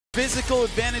Physical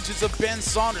advantages of Ben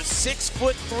Saunders.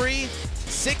 6'3",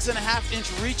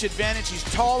 6.5-inch reach advantage. He's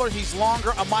taller, he's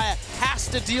longer. Amaya has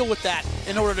to deal with that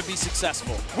in order to be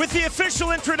successful. With the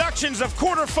official introductions of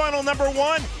quarterfinal number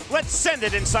 1, let's send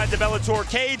it inside the Bellator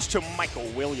cage to Michael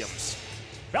Williams.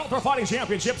 Bellator Fighting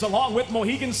Championships, along with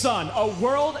Mohegan Sun, a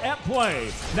world at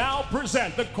play, now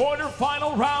present the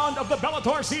quarterfinal round of the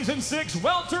Bellator Season 6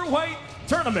 welterweight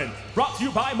tournament. Brought to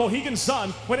you by Mohegan Sun.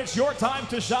 When it's your time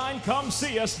to shine, come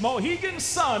see us,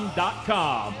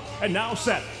 mohegansun.com. And now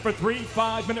set for 3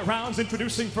 5-minute rounds.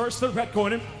 Introducing first the red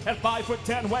corner at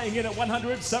 5'10", weighing in at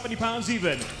 170 pounds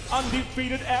even.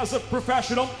 Undefeated as a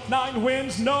professional, 9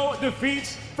 wins, no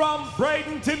defeats. From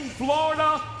Bradenton,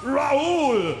 Florida,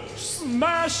 RAUL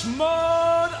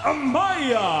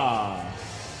Amaya.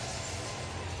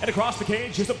 And across the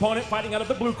cage, his opponent fighting out of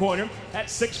the blue corner at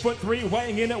 6'3",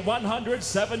 weighing in at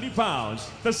 170 pounds.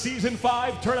 The Season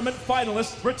 5 tournament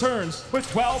finalist returns with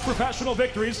 12 professional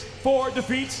victories, 4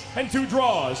 defeats, and 2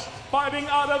 draws. Fighting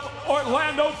out of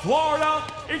Orlando, Florida,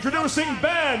 introducing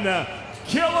Ben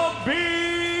Killer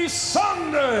B.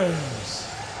 Saunders.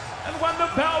 And when the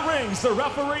bell rings, the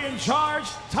referee in charge,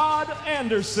 Todd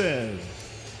Anderson.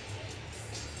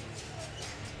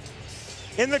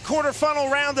 In the quarterfinal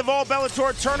round of all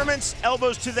Bellator tournaments,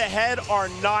 elbows to the head are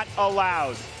not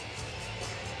allowed.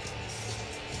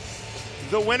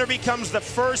 The winner becomes the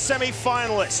first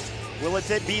semifinalist. Will it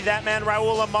be that man,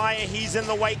 RAUL Amaya? He's in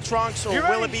the white trunks. Or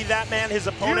will it be that man, his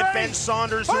opponent, Ben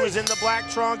Saunders, who is in the black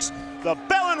trunks? The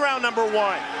bell in round number 1.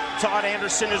 Todd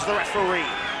Anderson is the referee.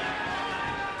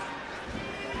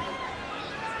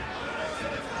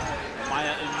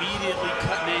 Amaya immediately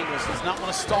cutting angles. Does not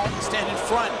want to stall and stand in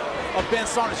front of Ben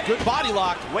Saunders. Good body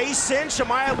lock. Waist cinch.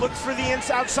 Amaya looked for the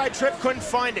outside trip, couldn't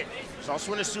find it. He's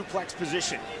also in a suplex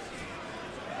position.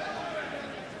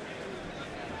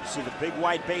 See the big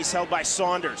wide base held by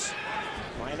Saunders.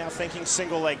 Amaya now thinking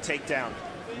single leg takedown.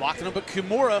 Locking up a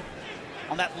Kimura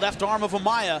on that left arm of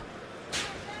Amaya.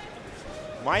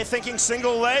 Amaya thinking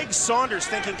single leg, Saunders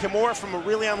thinking Kimura from a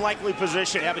really unlikely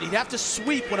position. Yeah, but he'd have to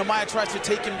sweep when Amaya tries to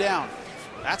take him down.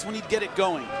 That's when he'd get it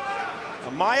going.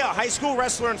 Amaya, a high school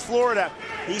wrestler in Florida,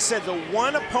 he said the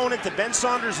one opponent that Ben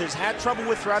Saunders has had trouble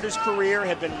with throughout his career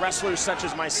have been wrestlers such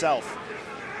as myself.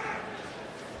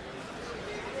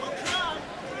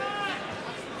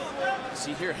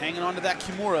 See here, hanging on to that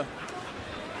Kimura.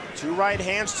 2 right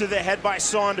hands to the head by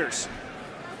Saunders.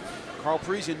 Carl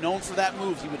Parisian known for that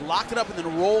move. He would lock it up and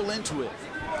then roll into it.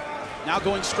 Now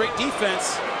going straight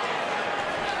defense.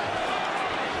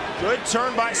 Good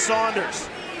turn by Saunders.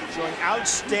 Showing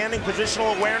outstanding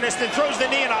positional awareness, then throws the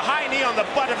knee and a high knee on the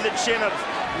butt of the chin of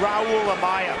RAUL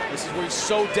Amaya. This is where he's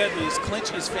so deadly. His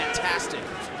clinch is fantastic.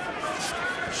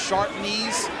 Sharp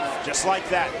knees. Just like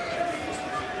that.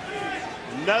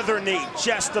 Another knee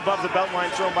just above the belt line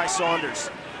thrown by Saunders.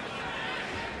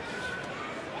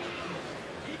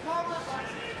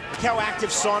 Look how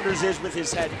active Saunders is with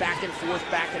his head, back and forth,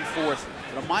 back and forth.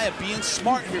 But Amaya being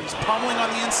smart here. He's pummeling on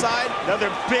the inside. Another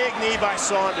big knee by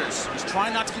Saunders. He's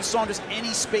trying not to give Saunders any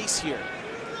space here.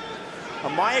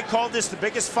 Amaya called this the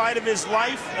biggest fight of his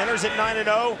life, enters at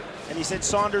 9-0, and he said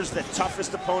Saunders the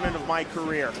toughest opponent of my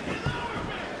career.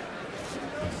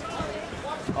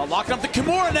 Locking up the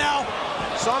Kimura now.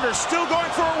 Saunders still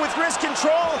going for it with wrist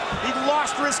control. He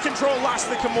lost wrist control, lost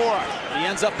the Kimura. He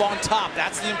ends up on top.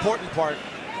 That's the important part.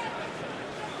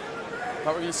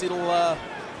 Thought we were going to see a little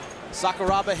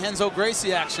Sakuraba Henzo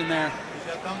Gracie action there.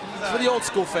 For the old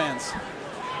school fans.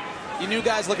 You new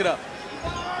guys, look it up.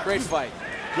 Great fight.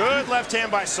 Good left hand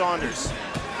by Saunders.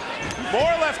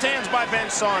 More left hands by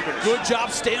Ben Saunders. Good job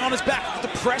staying on his back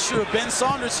with the pressure of Ben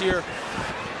Saunders here.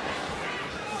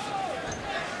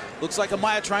 Looks like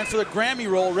Amaya trying for the Grammy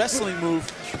roll wrestling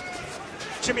move.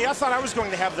 Jimmy, I thought I was going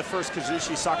to have the first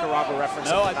Kazushi Sakuraba reference.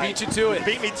 No, I beat you to it. You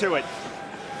beat me to it.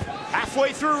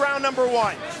 Halfway through round number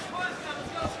 1.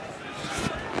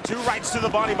 2 rights to the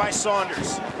body by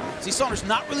Saunders. See, Saunders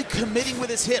not really committing with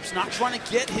his hips, not trying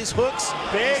to get his hooks.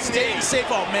 Big staying knee. safe.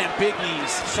 Oh man, big knees.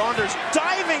 Saunders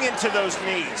diving into those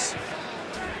knees.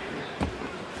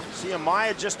 See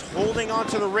Amaya just holding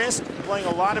onto the wrist, playing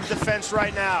a lot of defense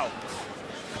right now.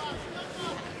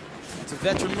 It's a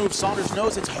veteran move. Saunders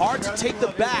knows it's hard to take the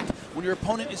back when your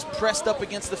opponent is pressed up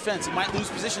against the fence. He might lose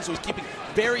position, so he's keeping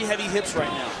very heavy hips right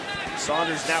now.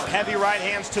 Saunders now heavy right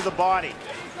hands to the body.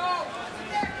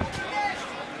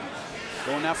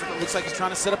 Going now for it looks like he's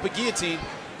trying to set up a guillotine.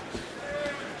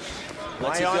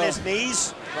 Amaya on his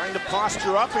knees, trying to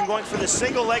posture up and going for the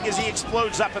single leg as he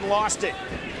explodes up and lost it.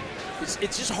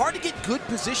 It's just hard to get good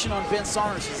position on Ben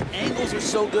Saunders. His angles are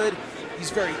so good. He's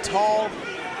very tall.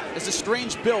 It's a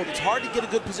strange build. It's hard to get a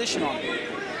good position on him.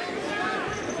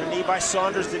 The knee by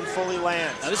Saunders didn't fully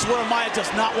land. Now this is where Amaya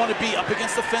does not want to be, up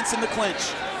against the fence in the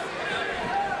clinch.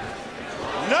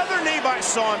 Another knee by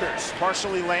Saunders,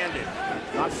 partially landed.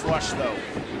 Not flush though.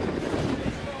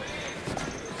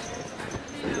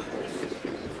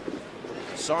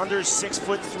 Saunders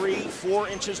 6'3", 4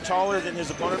 inches taller than his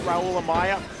opponent Raul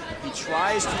Amaya. He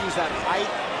tries to use that height,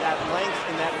 that length,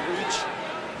 and that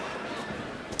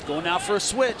reach. Going now for a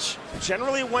switch.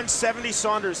 Generally 170,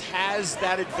 Saunders has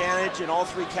that advantage in all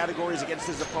 3 categories against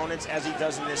his opponents, as he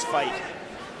does in this fight.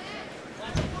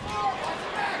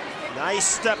 Nice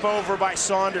step over by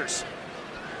Saunders.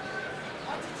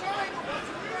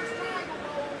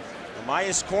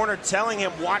 Amaya's corner telling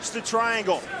him, watch the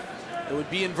triangle. It would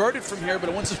be inverted from here, but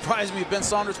it wouldn't surprise me if Ben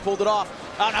Saunders pulled it off.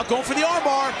 Now going for the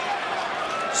armbar.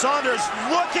 Saunders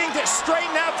looking to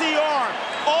straighten out the arm.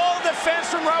 All defense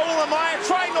from Raul Amaya,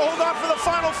 trying to hold on for the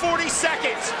final 40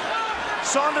 seconds.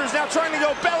 Saunders now trying to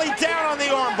go belly down on the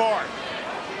armbar.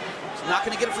 He's not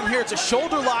going to get it from here. It's a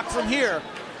shoulder lock from here.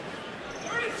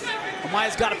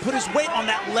 Amaya's got to put his weight on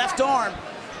that left arm.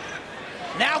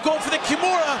 Now going for the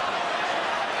Kimura.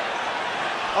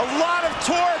 A lot of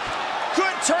torque.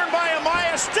 Good turn by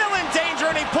Amaya, still in danger,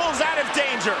 and he pulls out of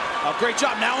danger. Oh, great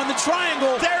job now in the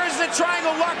triangle. There is the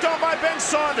triangle locked on by Ben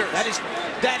Saunders.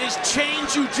 That is chain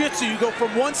jiu-jitsu. You go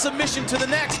from one submission to the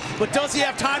next, but does he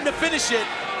have time to finish it?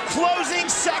 Closing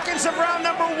seconds of round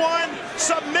number 1.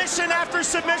 Submission after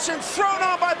submission thrown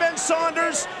on by Ben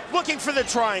Saunders, looking for the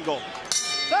triangle.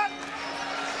 Stop.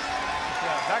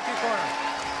 Yeah, back to your corner.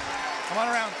 Come on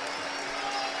around.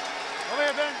 Over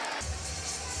here, Ben.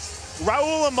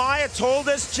 Raul Amaya told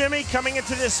us, Jimmy, coming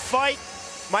into this fight,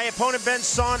 my opponent Ben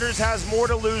Saunders has more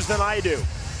to lose than I do.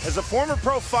 As a former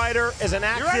pro fighter, as an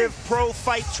active pro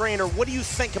fight trainer, what do you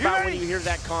think about when you hear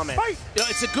that comment? You know,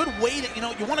 it's a good way to,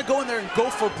 you want to go in there and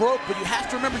go for broke, but you have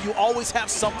to remember you always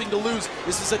have something to lose.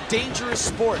 This is a dangerous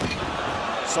sport.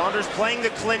 Saunders playing the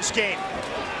clinch game.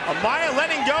 Amaya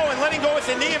letting go with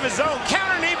the knee of his own.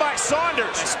 Counter knee by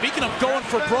Saunders. And speaking of going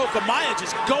for broke, Amaya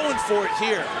just going for it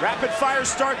here. Rapid fire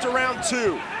start to round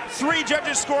 2. 3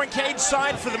 judges scoring cage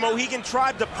side for the Mohegan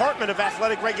Tribe Department of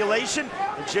Athletic Regulation.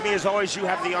 And Jimmy, as always, you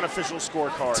have the unofficial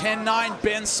scorecard. 10-9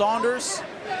 Ben Saunders.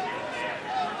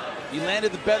 He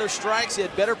landed the better strikes. He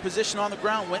had better position on the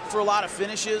ground, went for a lot of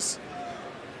finishes.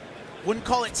 Wouldn't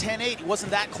call it 10-8. He wasn't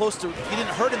that close to, he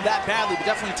didn't hurt him that badly, but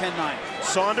definitely 10-9.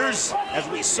 Saunders, as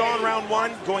we saw in round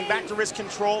 1, going back to wrist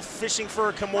control, fishing for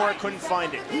a Kimura, couldn't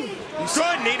find it.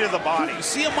 Good knee to the body. You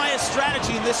see Amaya's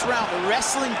strategy in this round. The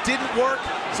wrestling didn't work,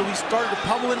 so he started to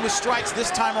pummel in with strikes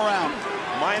this time around.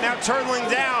 Amaya now turtling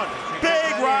down.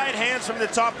 Big right hands from the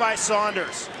top by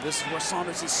Saunders. This is where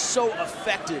Saunders is so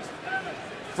effective.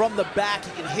 From the back,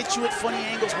 he can hit you at funny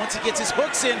angles. Once he gets his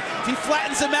hooks in, if he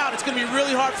flattens him out, it's going to be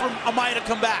really hard for Amaya to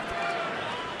come back.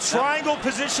 Triangle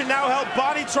position now held,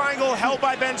 body triangle held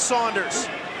by Ben Saunders.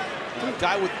 A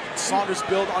guy with Saunders'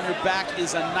 build on your back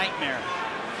is a nightmare.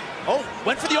 Oh,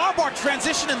 went for the armbar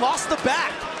transition and lost the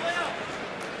back.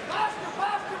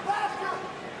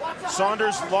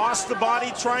 Saunders lost the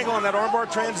body triangle on that armbar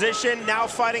transition, now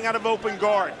fighting out of open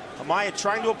guard. Amaya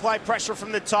trying to apply pressure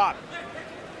from the top.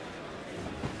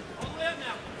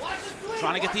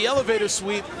 Trying to get the elevator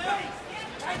sweep.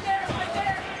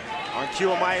 On cue,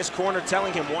 Amaya's corner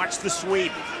telling him, watch the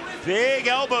sweep. Big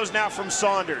elbows now from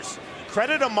Saunders.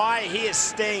 Credit Amaya, he is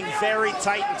staying very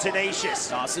tight and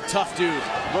tenacious. Oh, it's a tough dude.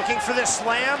 Looking for the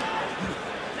slam.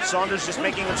 Saunders just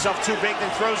making himself too big,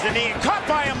 then throws the knee, and caught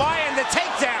by Amaya in the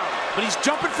takedown. But he's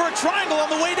jumping for a triangle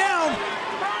on the way down.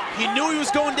 He knew he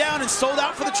was going down and sold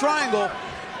out for the triangle.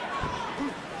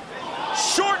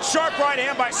 Short, sharp right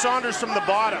hand by Saunders from the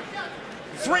bottom.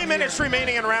 3 minutes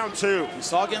remaining in round 2. We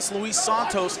saw against Luis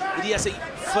Santos that he has a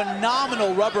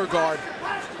phenomenal rubber guard.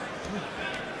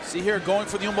 See here, going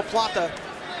for the omoplata.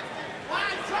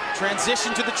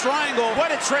 Transition to the triangle.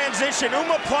 What a transition.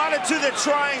 Omoplata to the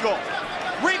triangle.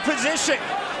 Reposition.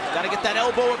 Got to get that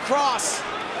elbow across.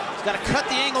 He's got to cut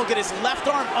the angle, get his left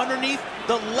arm underneath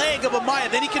the leg of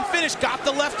Amaya. Then he can finish. Got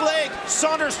the left leg.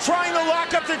 Saunders trying to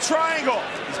lock up the triangle.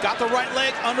 He's got the right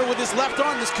leg under with his left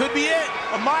arm. This could be it.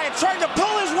 Amaya trying to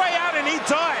pull his way out, and he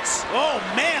does. Oh,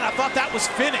 man, I thought that was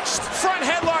finished. Front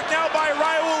headlock now by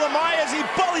Raul Amaya as he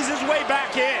bullies his way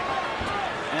back in.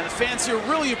 And the fans here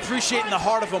really appreciating the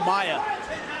heart of Amaya.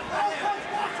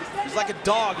 He's like a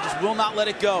dog, he just will not let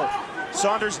it go.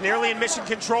 Saunders nearly in mission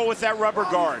control with that rubber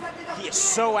guard. He is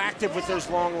so active with those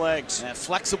long legs. And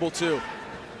flexible, too.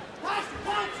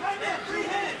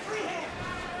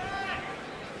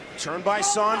 Turn by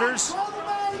Saunders.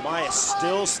 Amaya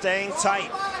still staying tight.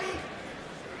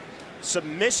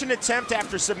 Submission attempt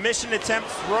after submission attempt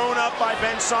thrown up by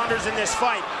Ben Saunders in this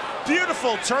fight.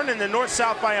 Beautiful turn in the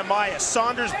north-south by Amaya.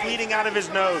 Saunders bleeding out of his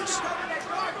nose.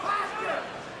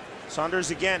 Saunders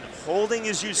again holding,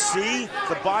 as you see,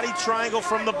 the body triangle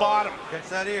from the bottom. Catch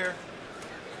that ear.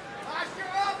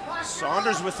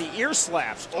 Saunders with the ear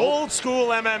slaps. Old school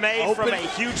MMA from a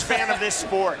huge fan of this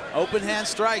sport. Open hand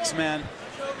strikes, man.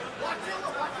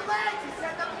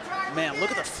 Man,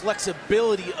 look at the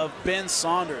flexibility of Ben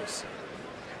Saunders.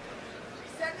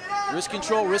 Wrist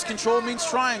control means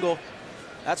triangle.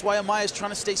 That's why Amaya is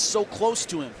trying to stay so close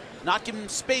to him. Not give him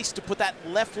space to put that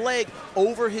left leg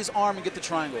over his arm and get the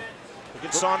triangle. Look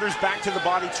at Saunders back to the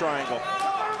body triangle.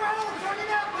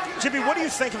 Jimmy, what do you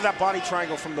think of that body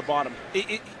triangle from the bottom?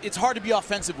 It's hard to be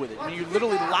offensive with it. I mean, you're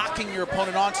literally locking your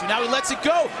opponent onto you. Now he lets it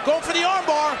go. Going for the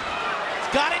armbar.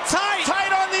 He's got it tight.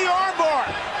 Tight on the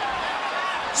armbar.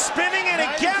 Spinning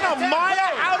it again,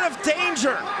 Amaya out of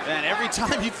danger. Man, every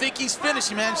time you think he's finished,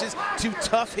 he manages to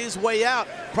tough his way out.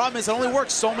 Problem is, it only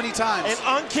works so many times.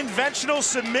 An unconventional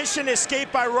submission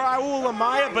escape by Raul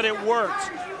Amaya, but it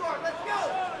worked.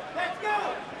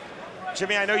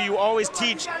 Jimmy, I know you always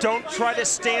teach, don't try to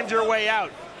stand your way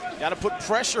out. Got to put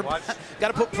pressure. Got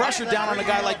to put pressure down on a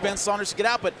guy like Ben Saunders to get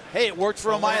out. But hey, it worked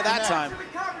for Amaya that time.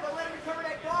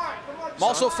 I'm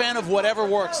also a fan of whatever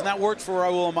works, and that worked for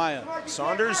Raul Amaya.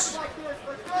 Saunders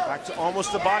back to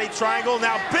almost the body triangle.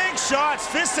 Now big shots,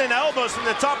 fists and elbows from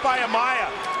the top by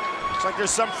Amaya. Looks like there's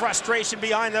some frustration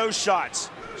behind those shots.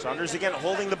 Saunders again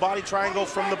holding the body triangle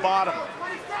from the bottom.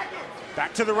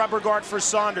 Back to the rubber guard for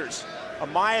Saunders.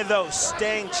 Amaya, though,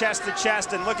 staying chest to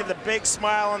chest, and look at the big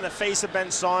smile on the face of Ben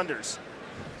Saunders.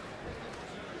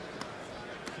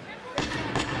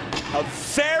 A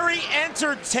very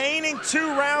entertaining 2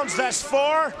 rounds thus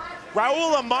far.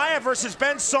 Raul Amaya versus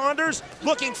Ben Saunders,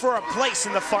 looking for a place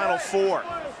in the final 4. All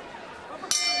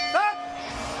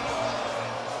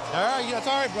right, that's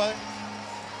all right, brother.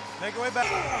 Make your way back.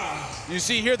 You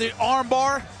see here the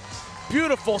armbar.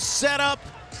 Beautiful setup.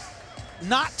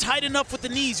 Not tight enough with the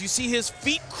knees. You see his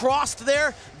feet crossed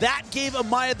there. That gave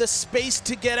Amaya the space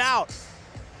to get out.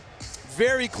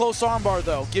 Very close armbar,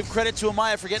 though. Give credit to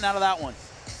Amaya for getting out of that one.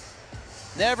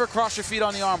 Never cross your feet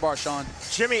on the armbar, Sean.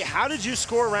 Jimmy, how did you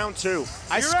score round 2?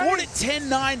 I scored it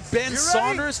 10-9. Ben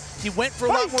Saunders, he went for a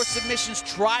lot more submissions,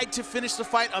 tried to finish the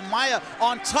fight. Amaya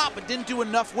on top, but didn't do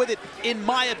enough with it, in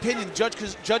my opinion.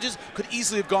 Judges could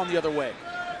easily have gone the other way.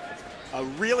 A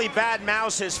really bad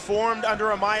mouse has formed under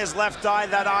Amaya's left eye.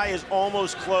 That eye is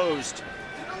almost closed.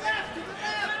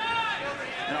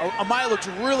 And Amaya looked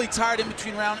really tired in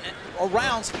between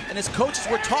rounds, and his coaches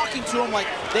were talking to him like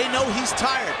they know he's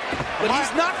tired. But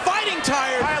he's not fighting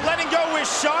tired. Amaya letting go with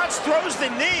shots, throws the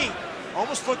knee.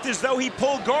 Almost looked as though he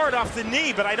pulled guard off the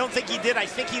knee, but I don't think he did. I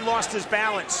think he lost his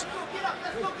balance.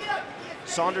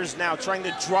 Saunders now trying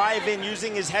to drive in,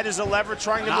 using his head as a lever,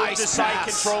 trying to move to side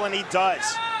control, and he does.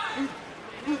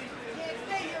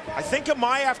 I think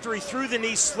Amaya, after he threw the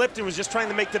knee, slipped and was just trying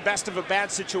to make the best of a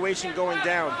bad situation going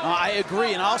down. I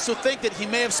agree, and I also think that he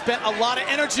may have spent a lot of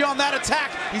energy on that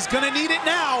attack. He's going to need it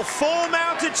now. Full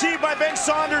mount achieved by Ben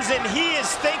Saunders, and he is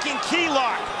thinking key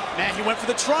lock. Man, he went for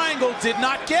the triangle, did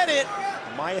not get it.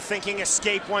 Amaya thinking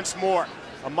escape once more.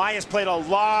 Amaya's played a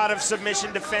lot of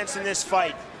submission defense in this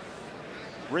fight.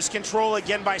 Wrist control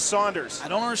again by Saunders. I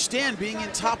don't understand being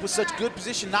in top with such good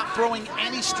position, not throwing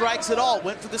any strikes at all.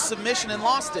 Went for the submission and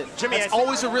lost it. Jimmy, that's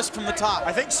always a risk from the top.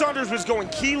 I think Saunders was going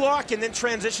key lock and then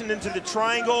transitioned into the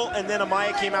triangle, and then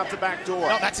Amaya came out the back door.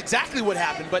 No, that's exactly what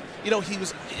happened. But, you know, he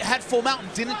had full mount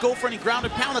and didn't go for any ground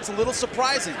and pound. That's a little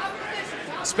surprising,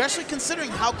 especially considering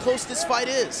how close this fight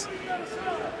is.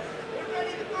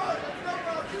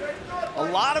 A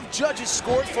lot of judges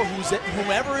scored for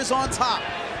whomever is on top.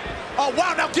 Oh,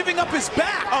 wow, now giving up his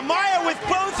back. Amaya with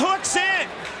both hooks in.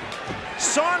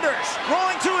 Saunders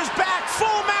rolling to his back,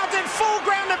 full mount and full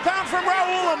ground and pound from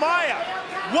Raul Amaya.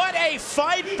 What a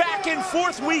fight, back and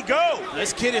forth we go.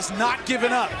 This kid is not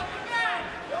giving up.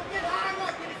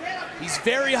 He's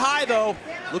very high, though.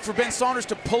 Look for Ben Saunders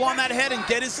to pull on that head and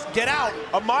get out.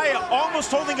 Amaya almost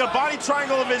holding a body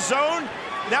triangle of his own.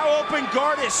 Now open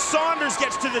guard as Saunders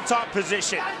gets to the top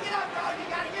position.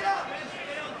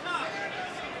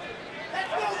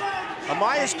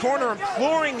 Amaya's corner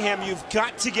imploring him, you've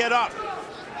got to get up.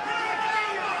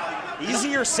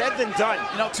 Easier said than done.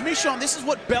 You know, to me, Sean, this is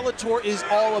what Bellator is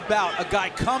all about. A guy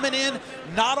coming in,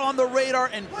 not on the radar,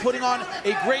 and putting on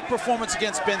a great performance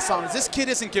against Ben Saunders. This kid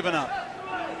isn't giving up.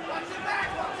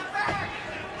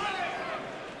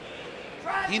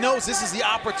 He knows this is the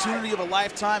opportunity of a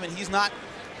lifetime, and he's not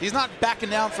backing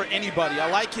down for anybody. I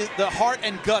like the heart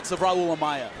and guts of Raul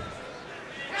Amaya.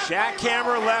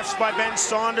 Jackhammer lefts by Ben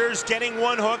Saunders, getting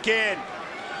one hook in.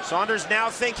 Saunders now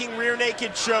thinking rear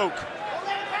naked choke.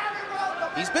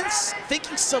 He's been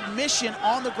thinking submission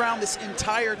on the ground this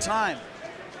entire time.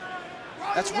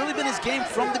 That's really been his game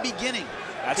from the beginning.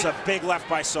 That's a big left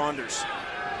by Saunders.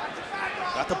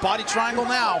 Got the body triangle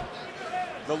now.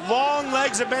 The long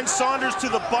legs of Ben Saunders to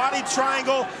the body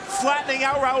triangle, flattening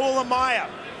out Raul Amaya.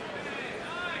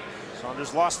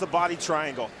 Saunders lost the body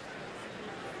triangle.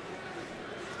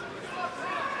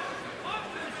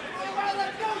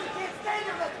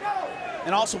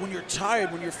 And also when you're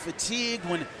tired, when you're fatigued,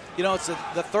 when you know it's the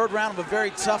third round of a very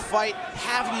tough fight,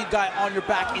 having a guy on your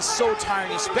back is so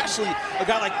tiring, especially a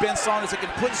guy like Ben Saunders that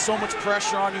can put so much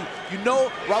pressure on you. You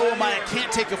know Raul Amaya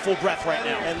can't take a full breath right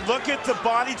now. And look at the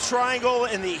body triangle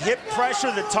and the hip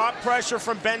pressure, the top pressure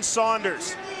from Ben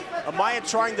Saunders. Amaya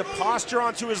trying to posture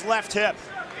onto his left hip.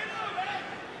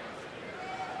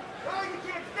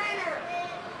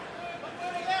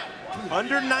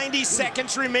 Under 90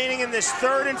 seconds remaining in this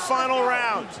third and final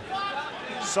round.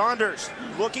 Saunders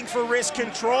looking for wrist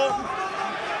control.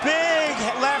 Big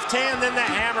left hand, then the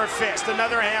hammer fist,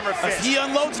 another hammer fist. If he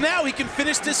unloads now, he can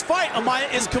finish this fight.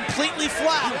 Amaya is completely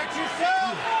flat.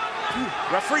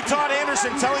 Referee Todd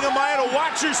Anderson telling Amaya to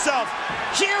watch yourself.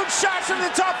 Huge shots from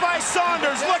the top by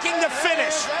Saunders, looking to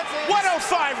finish.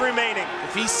 105 remaining.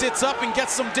 If he sits up and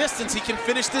gets some distance, he can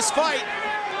finish this fight.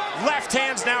 Left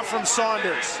hands now from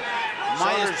Saunders.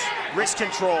 Saunders, wrist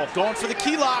control. Going for the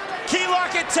key lock. Key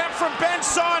lock attempt from Ben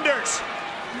Saunders.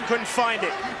 Couldn't find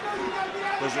it.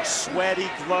 Those are sweaty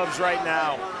gloves right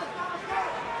now.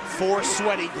 4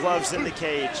 sweaty gloves in the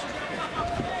cage.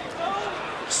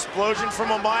 Explosion from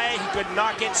Amaya. He could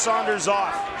not get Saunders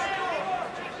off.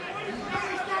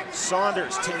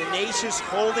 Saunders, tenacious,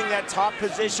 holding that top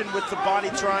position with the body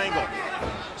triangle.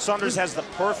 Saunders has the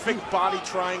perfect body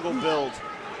triangle build.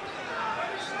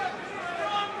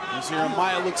 You see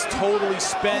Amaya looks totally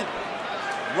spent.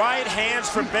 Right hands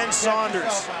from Ben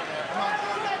Saunders.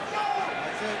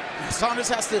 Saunders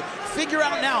has to figure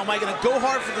out now, am I going to go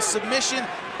hard for the submission?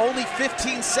 Only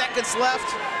 15 seconds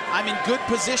left. I'm in good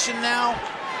position now.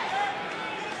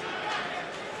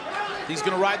 He's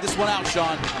going to ride this one out,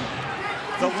 Sean.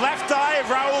 The left eye of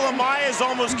Raul Amaya is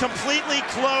almost completely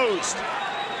closed.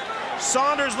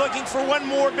 Saunders looking for one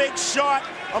more big shot.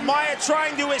 Amaya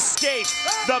trying to escape.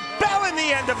 The bell in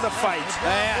the end of the fight.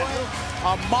 Man,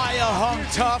 Amaya hung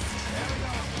tough.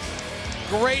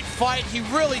 Great fight. He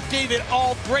really gave it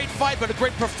all. Great fight, but a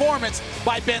great performance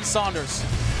by Ben Saunders.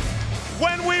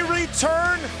 When we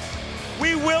return,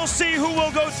 we will see who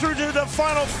will go through to the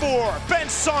final 4. Ben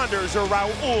Saunders or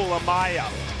Raul Amaya.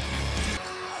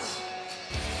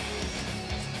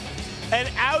 An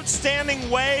outstanding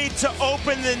way to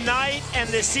open the night and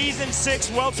the Season 6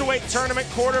 welterweight tournament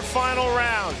quarterfinal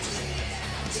round.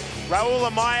 Raul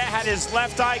Amaya had his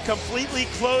left eye completely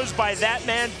closed by that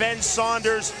man, Ben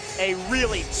Saunders. A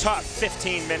really tough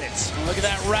 15 minutes. Look at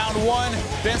that, round 1.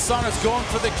 Ben Saunders going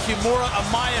for the Kimura.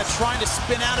 Amaya trying to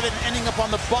spin out of it and ending up on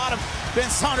the bottom. Ben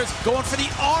Saunders going for the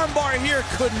armbar here.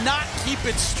 Could not keep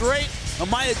it straight.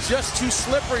 Amaya just too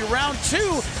slippery. Round 2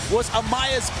 was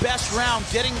Amaya's best round,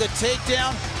 getting the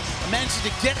takedown, managing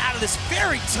to get out of this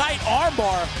very tight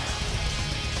armbar,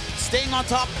 staying on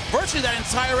top virtually that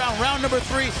entire round. Round number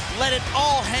 3, let it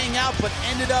all hang out, but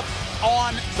ended up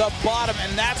on the bottom,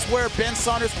 and that's where Ben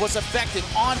Saunders was effective.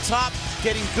 On top,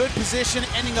 getting good position,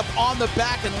 ending up on the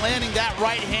back and landing that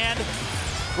right hand.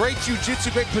 Great jiu-jitsu,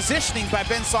 great positioning by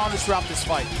Ben Saunders throughout this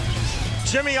fight.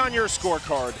 Jimmy, on your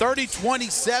scorecard.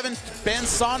 30-27, Ben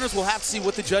Saunders. Will have to see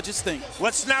what the judges think.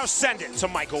 Let's now send it to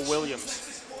Michael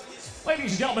Williams.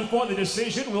 Ladies and gentlemen, for the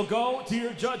decision, we'll go to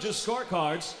your judges'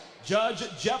 scorecards. Judge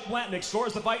Jeff Blatnick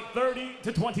scores the fight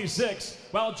 30-26,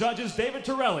 while judges David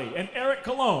Torelli and Eric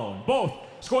Colon both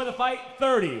score the fight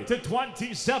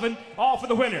 30-27, all for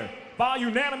the winner. By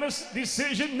unanimous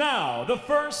decision now, the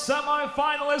first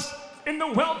semifinalist in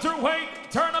the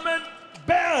welterweight tournament,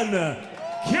 Ben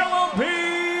Killer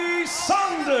B.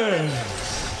 Saunders.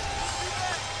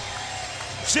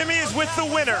 Jimmy is with the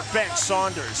winner, Ben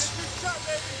Saunders.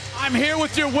 I'm here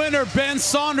with your winner, Ben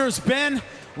Saunders. Ben,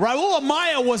 Raul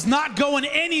Amaya was not going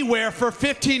anywhere for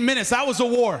 15 minutes. That was a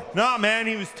war. No, man,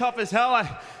 he was tough as hell.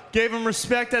 I gave him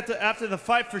respect after the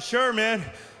fight for sure, man.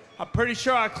 I'm pretty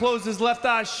sure I closed his left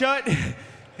eye shut,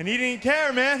 and he didn't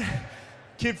care, man.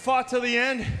 Kid fought till the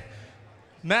end.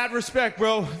 Mad respect,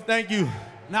 bro. Thank you.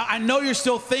 Now, I know you're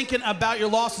still thinking about your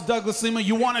loss to Douglas Lima.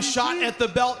 You want a shot at the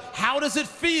belt. How does it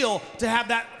feel to have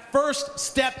that first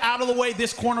step out of the way,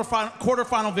 this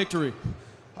quarterfinal victory?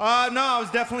 No, it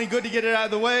was definitely good to get it out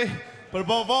of the way. But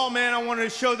above all, man, I wanted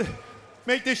to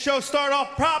make this show start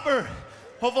off proper.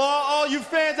 Hopefully all you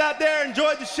fans out there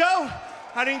enjoyed the show.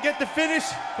 I didn't get to finish,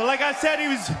 but like I said,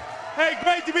 hey,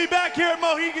 great to be back here at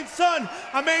Mohegan Sun.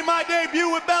 I made my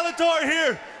debut with Bellator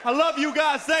here. I love you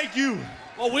guys, thank you.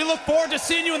 Well, we look forward to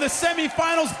seeing you in the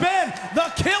semifinals. Ben,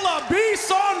 the Killer B.